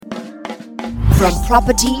From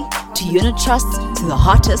property to unit trusts to the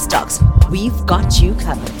hottest stocks, we've got you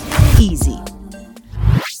covered. Easy.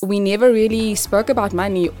 We never really spoke about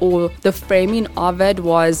money, or the framing of it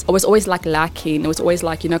was always like lacking. It was always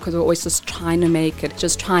like, because we're always just trying to make it,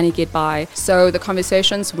 just trying to get by. So the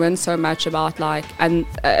conversations weren't so much about and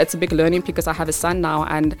it's a big learning because I have a son now,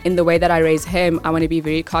 and in the way that I raise him, I want to be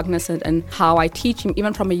very cognizant in how I teach him,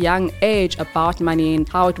 even from a young age, about money and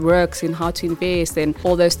how it works and how to invest and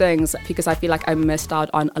all those things, because I feel like I missed out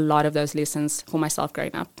on a lot of those lessons for myself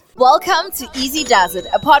growing up. Welcome to Easy Does It,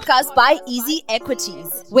 a podcast by Easy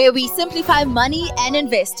Equities, where we simplify money and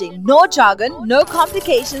investing. No jargon, no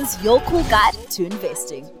complications, your cool guide to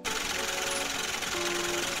investing.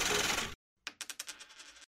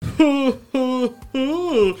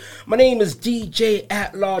 My name is DJ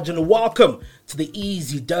At Large, and welcome to the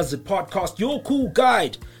Easy Does It podcast, your cool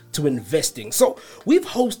guide to investing. So we've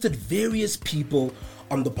hosted various people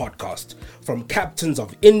on the podcast, from captains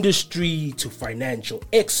of industry to financial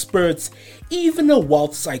experts, even a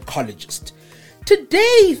wealth psychologist.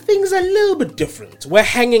 Today, things are a little bit different. We're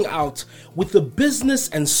hanging out with the business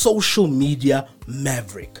and social media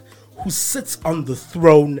maverick who sits on the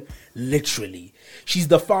throne, literally. She's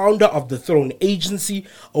the founder of The Throne Agency,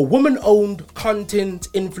 a woman-owned content,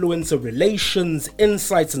 influencer relations,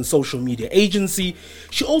 insights, and social media agency.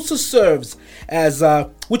 She also serves as a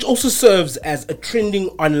trending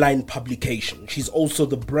online publication. She's also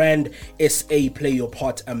the brand SA Play Your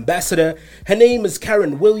Part ambassador. Her name is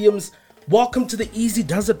Karen Williams. Welcome to the Easy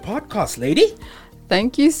Does It podcast, lady.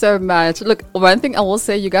 Thank you so much. Look, one thing I will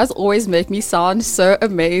say, you guys always make me sound so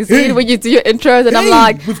amazing when you do your intros, and I'm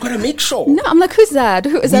like, we've got to make sure. No, I'm like, who's that?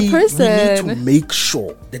 Who is that person? We need to make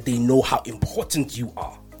sure that they know how important you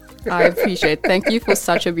are. I appreciate it. Thank you for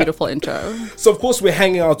such a beautiful intro. So, of course, we're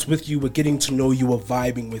hanging out with you. We're getting to know you. We're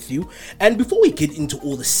vibing with you. And before we get into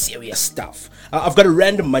all the serious stuff, I've got a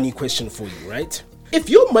random money question for you, right? If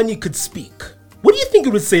your money could speak, what do you think it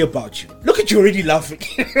would say about you? Look at you already laughing.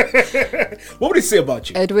 What would it say about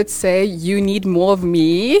you? It would say you need more of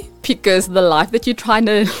me because the life that you're trying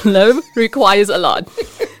to live requires a lot.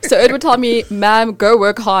 So it would tell me, ma'am, go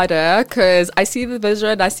work harder because I see the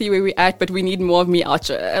vision, I see where we're at, but we need more of me out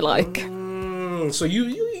here. So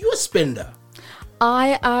you're a spender.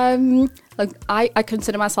 I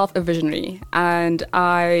consider myself a visionary, and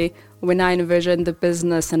when I envision the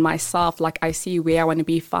business and myself, I see where I want to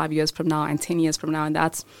be 5 years from now and 10 years from now. And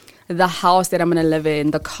that's the house that I'm going to live in,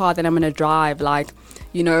 the car that I'm going to drive,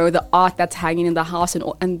 the art that's hanging in the house.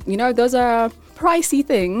 And those are pricey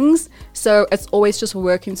things. So it's always just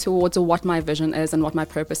working towards what my vision is and what my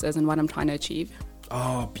purpose is and what I'm trying to achieve.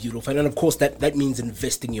 Oh, beautiful. And of course, that means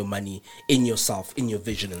investing your money in yourself, in your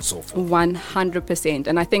vision and so forth. 100%.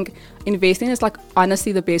 And I think investing is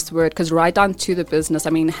honestly the best word, because right down to the business,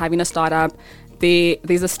 having a startup,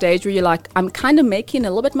 there's a stage where you're like, I'm kind of making a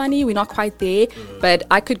little bit money. We're not quite there, but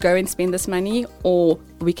I could go and spend this money, or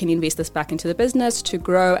we can invest this back into the business to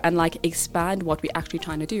grow and expand what we're actually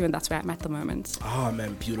trying to do. And that's where I'm at the moment. Oh,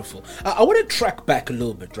 man, beautiful. I want to track back a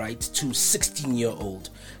little bit, right, to 16-year-old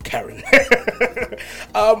Karen.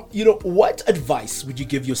 What advice would you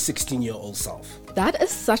give your 16-year-old self? That is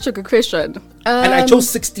such a good question. And I chose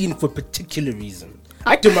 16 for a particular reason.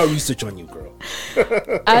 I did my research on you, girl.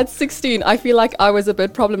 At 16, I feel like I was a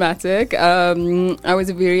bit problematic. I was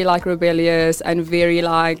very rebellious and very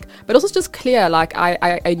but also just clear.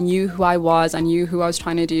 I knew who I was. I knew who I was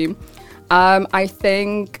trying to do. I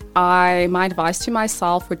think my advice to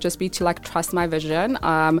myself would just be to trust my vision.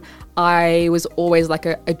 I was always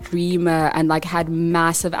a dreamer and had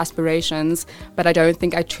massive aspirations, but I don't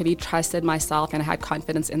think I truly trusted myself and I had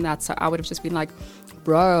confidence in that. So I would have just been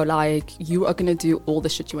bro, you are gonna do all the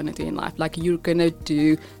shit you want to do in life. You're gonna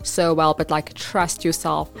do so well, but trust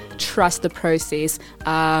yourself, trust the process,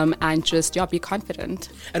 and just be confident.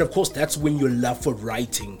 And of course, that's when your love for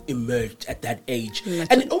writing emerged at that age.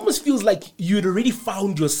 And it almost feels like you'd already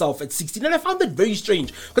found yourself at 16. And I found that very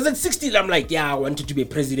strange, because at 16 I'm I wanted to be a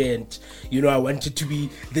president, I wanted to be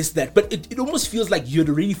this, that, but it almost feels like you'd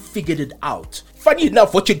already figured it out. Funny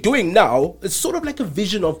enough, what you're doing now is sort of a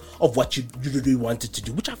vision of what you really wanted to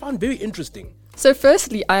do, which I found very interesting. So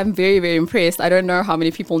firstly, I'm very, very impressed. I don't know how many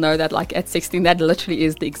people know that at 16, that literally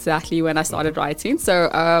is exactly when I started writing.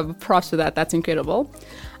 So props to that. That's incredible.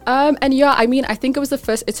 And yeah, I mean, I think it was the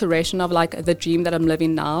first iteration of like the dream that I'm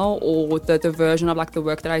living now, or the version of like the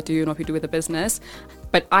work that I do and what we do with the business.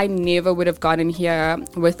 But I never would have gotten here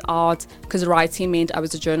without, because writing meant I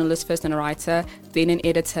was a journalist first and a writer, then an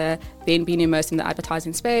editor, then being immersed in the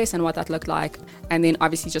advertising space and what that looked like. And then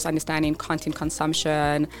obviously just understanding content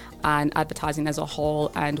consumption and advertising as a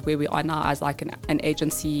whole, and where we are now as like an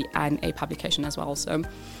agency and a publication as well. So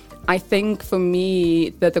I think for me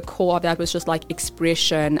that the core of that was just like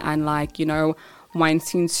expression and like, you know,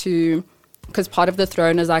 wanting to, because part of the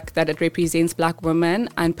throne is like that it represents Black women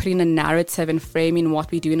and putting a narrative and framing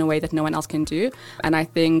what we do in a way that no one else can do. And I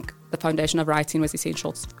think the foundation of writing was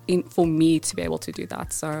essential for me to be able to do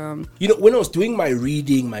that. So, you know, when I was doing my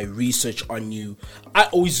reading, my research on you, I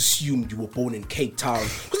always assumed you were born in Cape Town,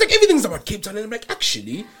 because like everything's about Cape Town, and I'm like,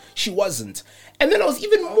 actually, she wasn't. And then I was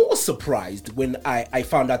even more surprised when I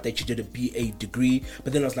found out that you did a BA degree.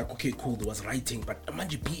 But then I was like, okay, cool, there was writing, but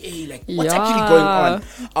imagine BA, like what's actually going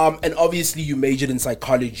on? And obviously you majored in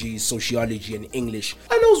psychology, sociology, and English.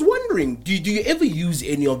 And I was wondering, do you ever use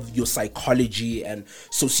any of your psychology and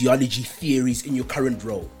sociology theories in your current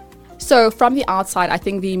role? So from the outside, I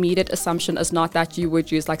think the immediate assumption is not that you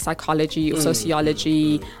would use like psychology or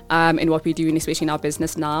sociology in what we do, and especially in our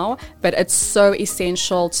business now. But it's so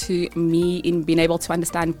essential to me in being able to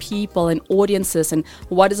understand people and audiences and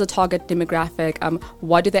what is a target demographic,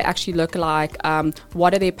 what do they actually look like,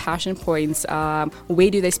 what are their passion points, where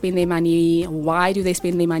do they spend their money, why do they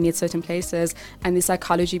spend their money at certain places, and the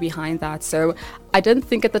psychology behind that. So I didn't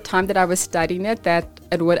think at the time that I was studying it that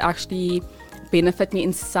it would actually benefit me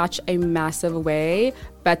in such a massive way,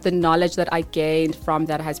 but the knowledge that I gained from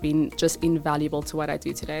that has been just invaluable to what I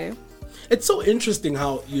do today. It's so interesting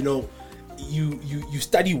how, you know, you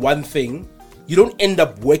study one thing, you don't end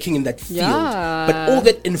up working in that field, but all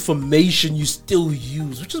that information you still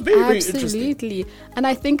use, which is very, very interesting. Absolutely. And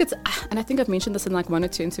I think I've mentioned this in like 1 or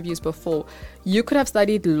 2 interviews before. You could have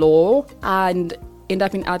studied law and end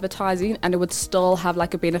up in advertising and it would still have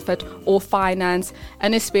like a benefit, or finance.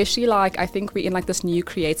 And especially like I think we're in like this new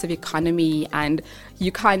creative economy, and you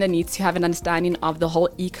kind of need to have an understanding of the whole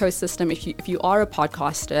ecosystem. If you are a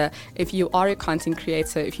podcaster, if you are a content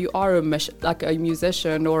creator, if you are a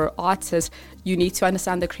musician or an artist, you need to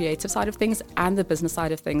understand the creative side of things and the business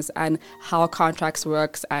side of things, and how contracts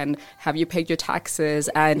works, and have you paid your taxes,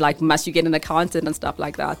 and like must you get an accountant and stuff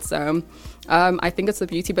like that. So I think it's the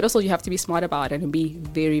beauty, but also you have to be smart about it and be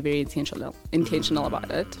very, very intentional about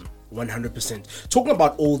it. 100%. Talking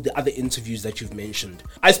about all the other interviews that you've mentioned,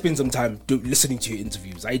 I spent some time listening to your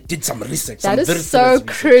interviews. I did some research. That is so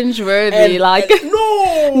cringeworthy.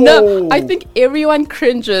 No, I think everyone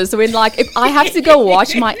cringes when like if I have to go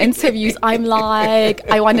watch my interviews, I'm like,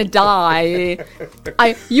 I want to die.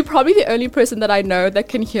 You're probably the only person that I know that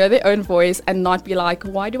can hear their own voice and not be like,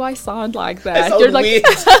 why do I sound like that? You're like,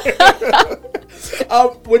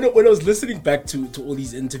 when I was listening back to all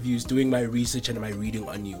these interviews, doing my research and my reading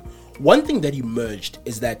on you, one thing that emerged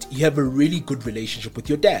is that you have a really good relationship with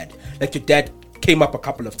your dad. Like your dad came up a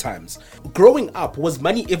couple of times. Growing up, was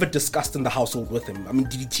money ever discussed in the household with him? I mean,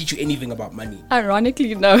 did he teach you anything about money?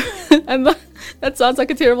 Ironically, no. And that sounds like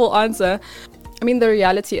a terrible answer. I mean, the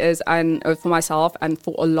reality is, and for myself and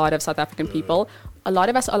for a lot of South African people, a lot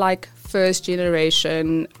of us are like first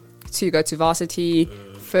generation to go to varsity,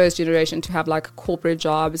 first generation to have like corporate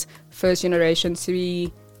jobs, first generation to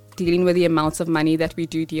be dealing with the amounts of money that we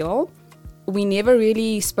do deal. We never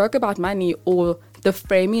really spoke about money, or the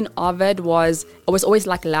framing of it was always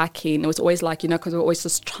like lacking. It was always like, you know, because we're always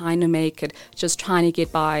just trying to make it, just trying to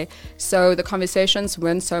get by. So the conversations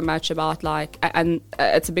weren't so much about like, and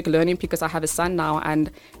it's a big learning because I have a son now,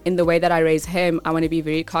 and in the way that I raise him, I want to be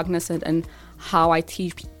very cognizant and how I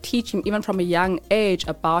teach him even from a young age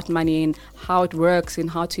about money and how it works and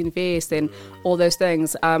how to invest and all those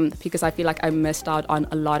things, because I feel like I missed out on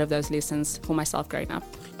a lot of those lessons for myself growing up.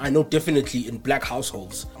 I know definitely in Black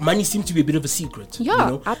households, money seems to be a bit of a secret. Yeah,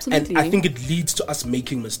 you know? absolutely. And I think it leads to us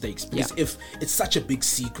making mistakes, because if it's such a big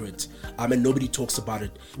secret and nobody talks about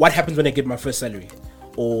it, what happens when I get my first salary,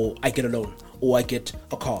 or I get a loan, or I get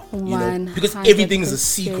a car, you know, because everything is a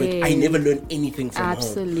secret. I never learn anything from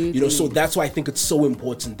home, you know. So that's why I think it's so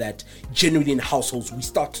important that generally in households we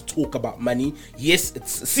start to talk about money. Yes,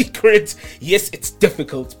 it's a secret. Yes, it's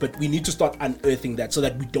difficult, but we need to start unearthing that so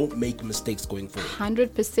that we don't make mistakes going forward.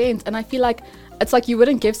 100%. And I feel like it's like you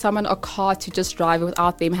wouldn't give someone a car to just drive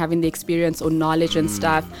without them having the experience or knowledge and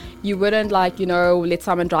stuff. You wouldn't like, you know, let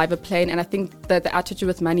someone drive a plane. And I think that the attitude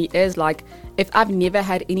with money is like, if I've never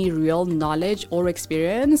had any real knowledge or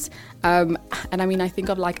experience, and I mean, I think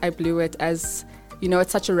of like I blew it as, you know,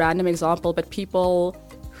 it's such a random example, but people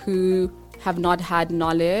who have not had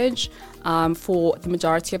knowledge for the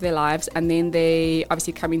majority of their lives, and then they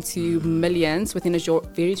obviously come into millions within a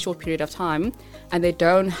very short period of time, and they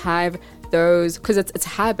don't have those, because it's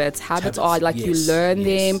habits are like, you learn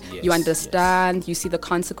them, you understand, you see the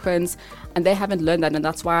consequence, and they haven't learned that, and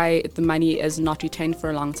that's why the money is not retained for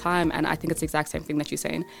a long time. And I think it's the exact same thing that you're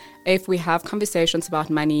saying. If we have conversations about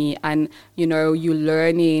money and you're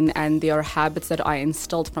learning and there are habits that are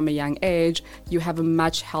instilled from a young age, you have a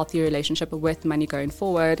much healthier relationship with money going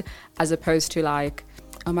forward, as opposed to like,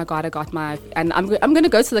 oh my God, and I'm going to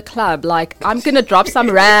go to the club. Like, I'm going to drop some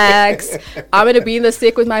racks. I'm going to be in the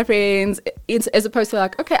sick with my friends. As opposed to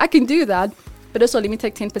like, okay, I can do that. But also let me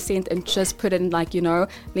take 10% and just put in like, let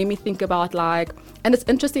me think about like, and it's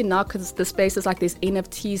interesting now because the space is like, there's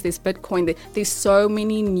NFTs, there's Bitcoin, there's so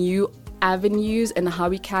many new avenues and how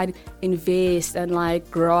we can invest and like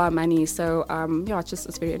grow our money. So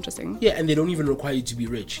it's very interesting. Yeah, and they don't even require you to be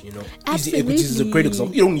rich, Absolutely. Easy Equities is a great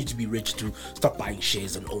example. You don't need to be rich to start buying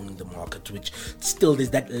shares and owning the market, which still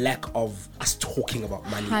there's that lack of us talking about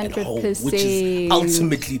money at home, which is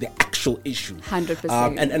ultimately the actual issue.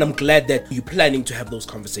 100%. And I'm glad that you're planning to have those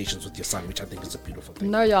conversations with your son, which I think is a beautiful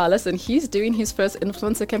thing. No, listen, he's doing his first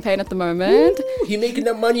influencer campaign at the moment. Ooh, he's making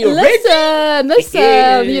that money already.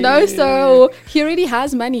 Listen, so he already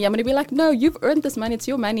has money. I'm going to be like, no, you've earned this money. It's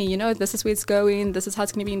your money. This is where it's going. This is how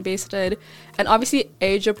it's going to be invested. And obviously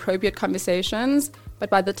age-appropriate conversations. But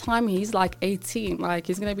by the time he's like 18, like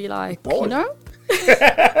he's going to be like,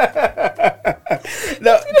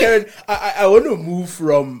 Now, Karen, I want to move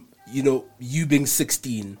from, you being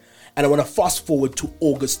 16, and I want to fast forward to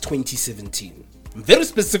August 2017. I'm very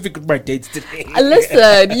specific with my dates today.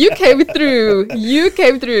 Listen, you came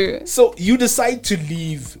through. So you decide to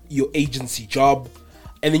leave your agency job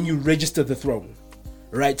and then you register the Throne,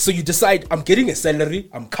 right? So you decide, I'm getting a salary,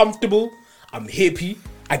 I'm comfortable, I'm happy,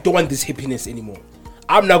 I don't want this happiness anymore.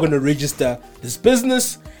 I'm now going to register this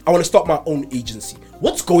business. I want to start my own agency.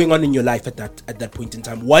 What's going on in your life at that point in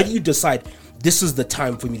time? Why do you decide this is the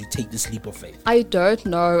time for me to take this leap of faith? I don't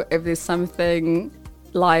know if there's something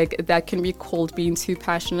like that can be called being too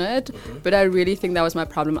passionate, but I really think that was my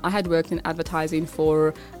problem. I had worked in advertising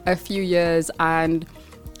for a few years, and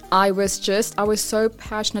I was so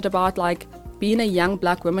passionate about like being a young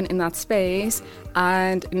black woman in that space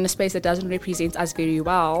and in a space that doesn't represent us very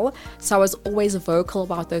well. So I was always vocal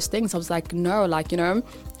about those things. I was like, no, like,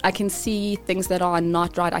 I can see things that are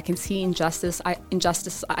not right. I can see injustice. I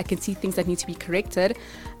can see things that need to be corrected.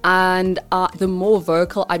 And the more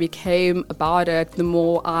vocal I became about it, the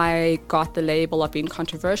more I got the label of being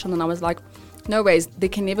controversial. And I was like, no ways, there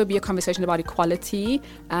can never be a conversation about equality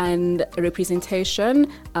and representation,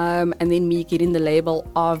 and then me getting the label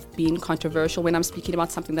of being controversial when I'm speaking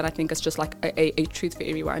about something that I think is just like a truth for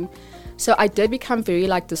everyone. So I did become very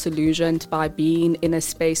like disillusioned by being in a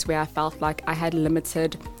space where I felt like I had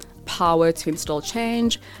limited power to instill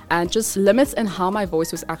change and just limits in how my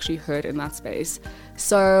voice was actually heard in that space.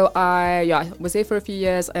 So I was there for a few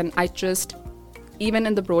years, and I just, even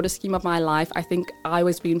in the broader scheme of my life, I think I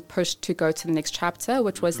was being pushed to go to the next chapter,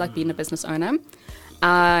 which was like being a business owner,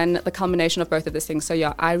 and the culmination of both of these things.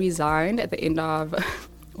 So I resigned at the end of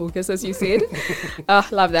August, as you said.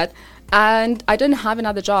 Love that. And I didn't have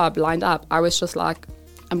another job lined up. I was just like,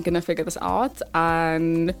 I'm going to figure this out.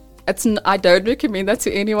 And I don't recommend that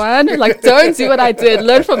to anyone. Like, don't do what I did.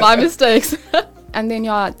 Learn from my mistakes. And then,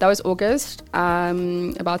 that was August.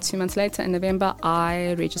 About 2 months later, in November,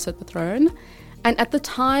 I registered the Throne. And at the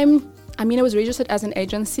time, it was registered as an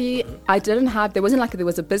agency. There wasn't like there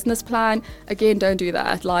was a business plan. Again, don't do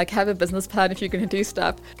that. Like, have a business plan if you're going to do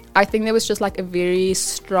stuff. I think there was just like a very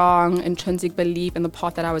strong intrinsic belief in the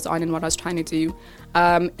path that I was on and what I was trying to do.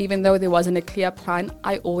 Even though there wasn't a clear plan,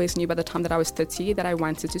 I always knew by the time that I was 30 that I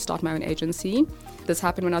wanted to start my own agency. This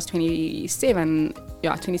happened when I was 27.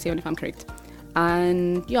 27 if I'm correct.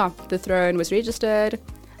 And the Throne was registered.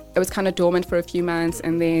 It was kind of dormant for a few months,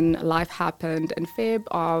 and then life happened in Feb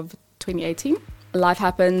of 2018. Life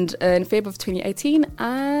happened in Feb of 2018,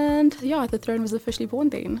 and the Throne was officially born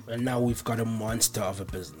then. And now we've got a monster of a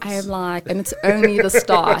business. I am like, and it's only the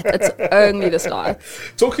start. It's only the start.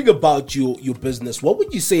 Talking about your business, what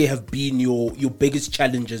would you say have been your biggest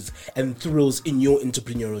challenges and thrills in your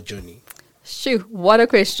entrepreneurial journey? Shoo, what a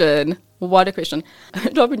question.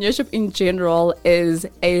 Entrepreneurship in general is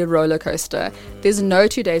a roller coaster. There's no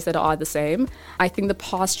 2 days that are the same. I think the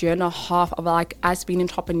past year and a half of like us being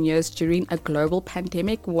entrepreneurs during a global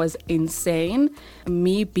pandemic was insane.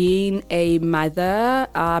 Me being a mother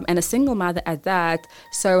and a single mother at that,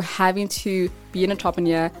 so having to be an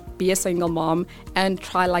entrepreneur, be a single mom, and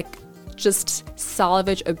try like just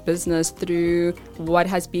salvage a business through what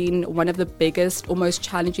has been one of the biggest, almost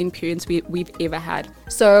challenging periods we've ever had.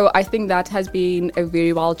 So I think that has been a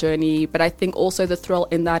very wild journey, but I think also the thrill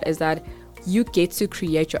in that is that you get to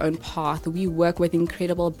create your own path. We work with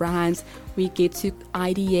incredible brands. We get to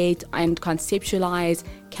ideate and conceptualize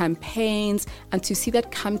campaigns, and to see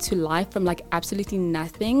that come to life from like absolutely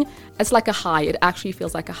nothing, it's like a high. It actually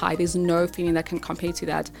feels like a high. There's no feeling that can compare to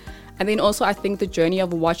that. And then also I think the journey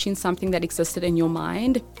of watching something that existed in your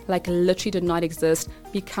mind, like literally did not exist,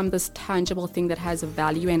 become this tangible thing that has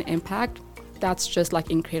value and impact. That's just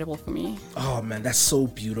like incredible for me. Oh man, that's so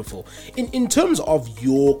beautiful. In terms of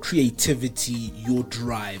your creativity, your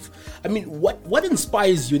drive, I mean, what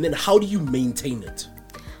inspires you, and then how do you maintain it?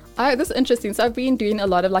 This is interesting. So I've been doing a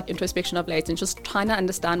lot of like introspection of late and just trying to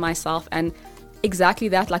understand myself and exactly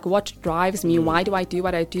that, like what drives me, why do I do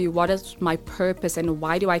what I do, what is my purpose, and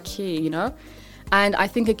why do I care, you know? And I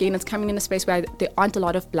think again, it's coming in a space where there aren't a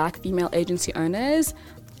lot of Black female agency owners,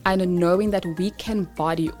 and knowing that we can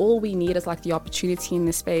body, all we need is like the opportunity in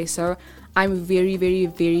this space. So I'm very, very,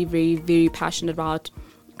 very, very, very passionate about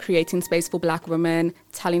creating space for Black women,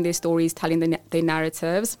 telling their stories, telling their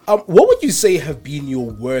narratives. What would you say have been your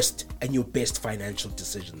worst and your best financial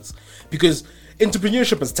decisions? Because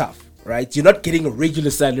entrepreneurship is tough, right? You're not getting a regular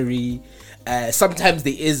salary. Sometimes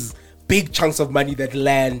there is big chunks of money that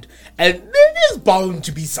land, and there's bound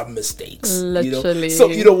to be some mistakes. Literally. So,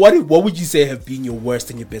 what would you say have been your worst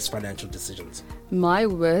and your best financial decisions? My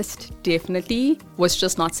worst definitely was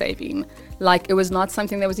just not saving. Like, it was not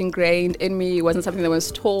something that was ingrained in me. It wasn't something that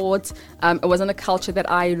was taught. It wasn't a culture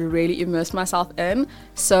that I really immersed myself in.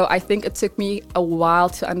 So I think it took me a while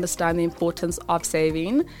to understand the importance of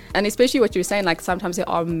saving. And especially what you're saying, like sometimes there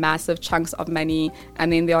are massive chunks of money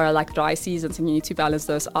and then there are like dry seasons and you need to balance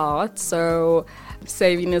those out. So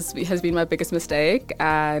saving has been my biggest mistake.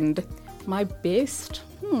 And my best,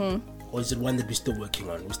 Or is it one that we're still working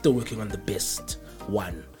on? We're still working on the best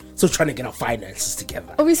one. Still trying to get our finances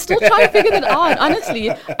together. We're still trying to figure that out,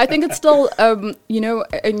 honestly. I think it's still,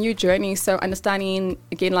 a new journey. So understanding,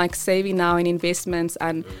 again, like saving now in investments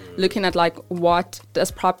and looking at like what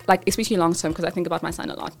does especially long term, because I think about my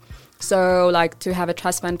son a lot. So like to have a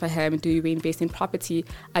trust fund for him, do we invest in property?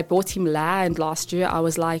 I bought him land last year. I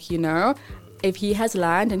was like, if he has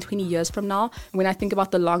land in 20 years from now, when I think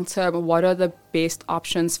about the long term, what are the best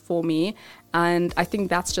options for me? And I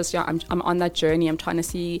think that's just, I'm on that journey. I'm trying to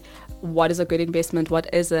see what is a good investment,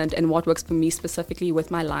 what isn't, and what works for me specifically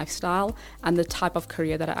with my lifestyle and the type of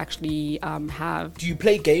career that I actually have. Do you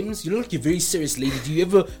play games? You look like you're a very serious lady. Do you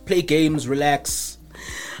ever play games, relax?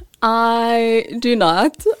 I do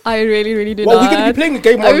not. I really, really do not. Well, we're going to be playing a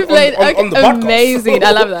game on the podcast. Amazing.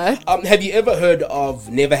 I love that. Have you ever heard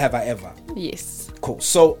of Never Have I Ever? Yes. Cool.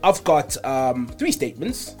 So I've got 3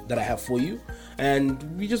 statements that I have for you, and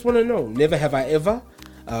we just want to know, never have I ever.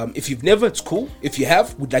 If you've never, it's cool. If you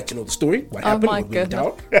have, we'd like to know the story. What happened? Oh my what went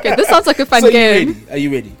down? Okay, this sounds like a fun game. Are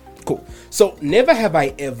you ready? Cool. So never have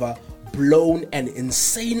I ever blown an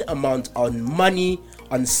insane amount on money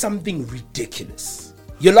on something ridiculous.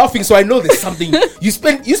 You're laughing, so I know there's something. You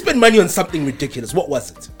spend money on something ridiculous. What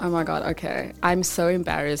was it? Oh my God, okay. I'm so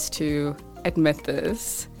embarrassed to admit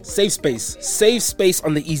this. Safe space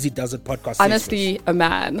on the Easy Does It podcast. Honestly, a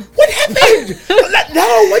man. What happened? Now,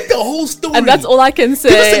 what the whole story? And that's all I can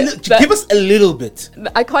say. Give us a little bit.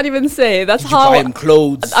 I can't even say. That's Did how. You buy him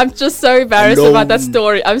clothes. I'm just so embarrassed about that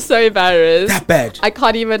story. I'm so embarrassed. That bad. I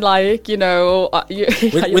can't even when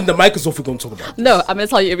the mic is off, we're going to talk about this. No, I'm going to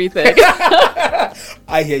tell you everything.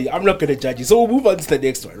 I hear you. I'm not going to judge you. So we'll move on to the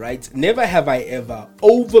next one, right? Never have I ever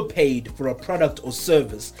overpaid for a product or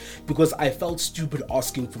service because I felt stupid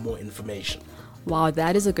asking for more information. Wow,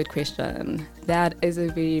 that is a good question. That is a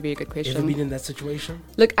very, very good question. Ever been in that situation?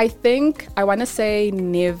 Look, I think I want to say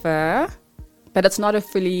never, but it's not a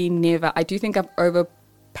fully never. I do think I've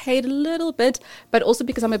overpaid a little bit, but also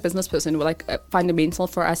because I'm a business person, fundamental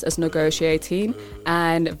for us is negotiating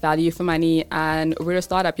and value for money, and we're a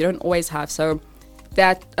startup. You don't always have. So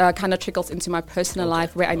that kind of trickles into my personal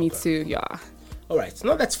life where I need to, All right,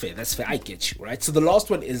 no, that's fair. I get you, right? So the last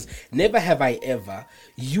one is, never have I ever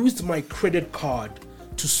used my credit card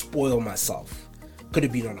to spoil myself. Could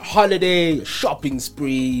have been on a holiday, a shopping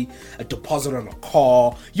spree, a deposit on a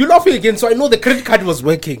car. You're laughing again, so I know the credit card was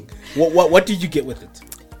working. What did you get with it?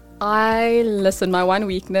 My one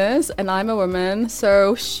weakness, and I'm a woman,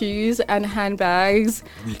 so shoes and handbags.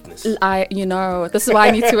 Weakness. This is why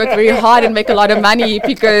I need to work very hard and make a lot of money,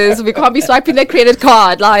 because we can't be swiping the credit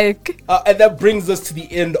card. And that brings us to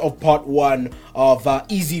the end of part 1 of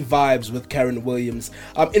Easy Vibes with Karen Williams.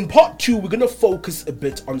 In part 2, we're going to focus a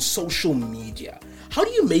bit on social media. how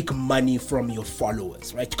do you make money from your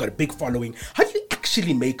followers, right? You got a big following. How do you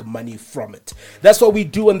actually make money from it? That's what we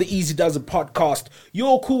do on the Easy Does It podcast,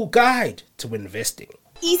 your cool guide to investing.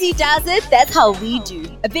 Easy does it, that's how we do.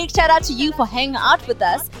 A big shout out to you for hanging out with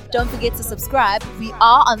us. Don't forget to subscribe. We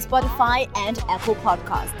are on Spotify and Apple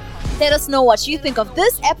Podcasts. Let us know what you think of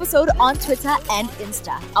this episode on Twitter and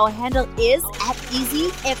Insta. Our handle is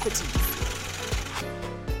 @EasyEquity.